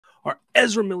Are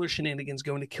Ezra Miller shenanigans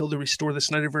going to kill to restore the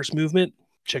Snyderverse movement?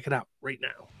 Check it out right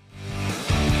now.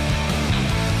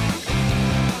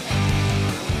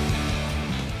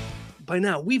 By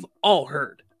now, we've all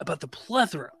heard about the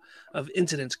plethora of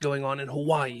incidents going on in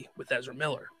Hawaii with Ezra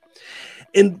Miller.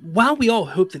 And while we all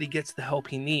hope that he gets the help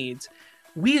he needs,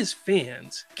 we as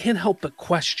fans can't help but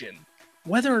question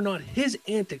whether or not his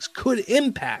antics could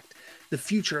impact the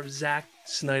future of Zack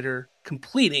Snyder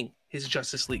completing his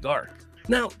Justice League arc.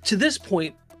 Now, to this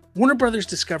point, Warner Brothers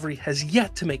Discovery has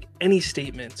yet to make any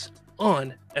statements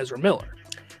on Ezra Miller.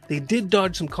 They did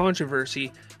dodge some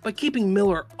controversy by keeping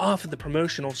Miller off of the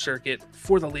promotional circuit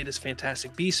for the latest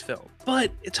Fantastic Beasts film,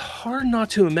 but it's hard not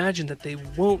to imagine that they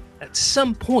won't, at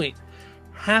some point,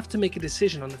 have to make a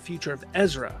decision on the future of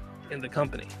Ezra in the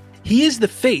company. He is the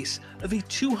face of a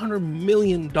 $200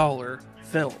 million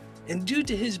film, and due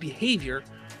to his behavior,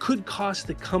 could cost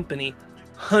the company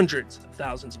hundreds of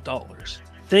thousands of dollars.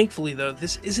 Thankfully, though,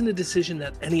 this isn't a decision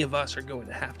that any of us are going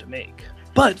to have to make.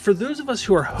 But for those of us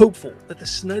who are hopeful that the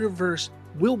Snyderverse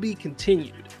will be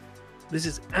continued, this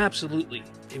is absolutely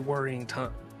a worrying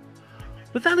time.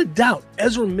 Without a doubt,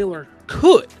 Ezra Miller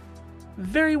could,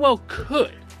 very well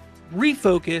could,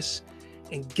 refocus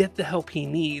and get the help he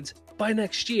needs by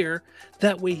next year.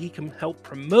 That way he can help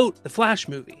promote the Flash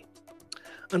movie.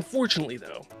 Unfortunately,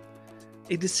 though,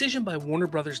 a decision by Warner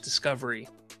Brothers Discovery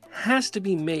has to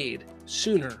be made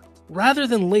sooner rather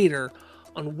than later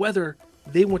on whether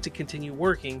they want to continue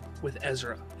working with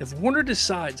Ezra. If Warner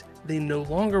decides they no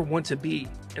longer want to be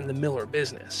in the Miller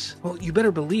business, well, you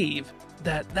better believe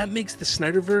that that makes the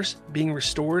Snyderverse being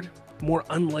restored more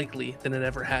unlikely than it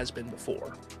ever has been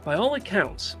before. By all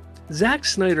accounts, Zack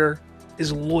Snyder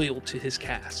is loyal to his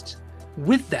cast.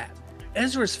 With that,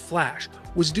 Ezra's Flash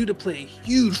was due to play a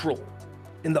huge role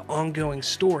in the ongoing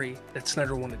story that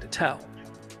Snyder wanted to tell.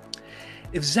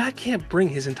 If Zack can't bring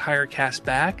his entire cast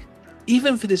back,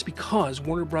 even if it is because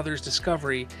Warner Brothers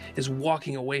Discovery is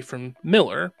walking away from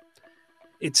Miller,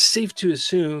 it's safe to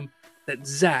assume that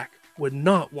Zack would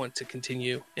not want to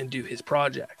continue and do his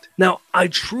project. Now, I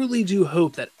truly do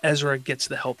hope that Ezra gets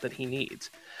the help that he needs,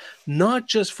 not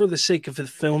just for the sake of the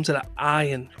films that I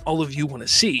and all of you want to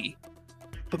see,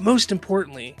 but most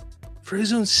importantly, for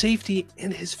his own safety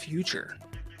and his future.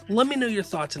 Let me know your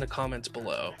thoughts in the comments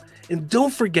below, and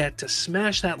don't forget to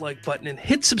smash that like button and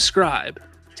hit subscribe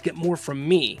to get more from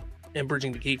me and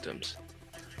Bridging the Geekdoms.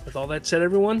 With all that said,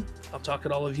 everyone, I'll talk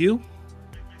at all of you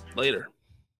later.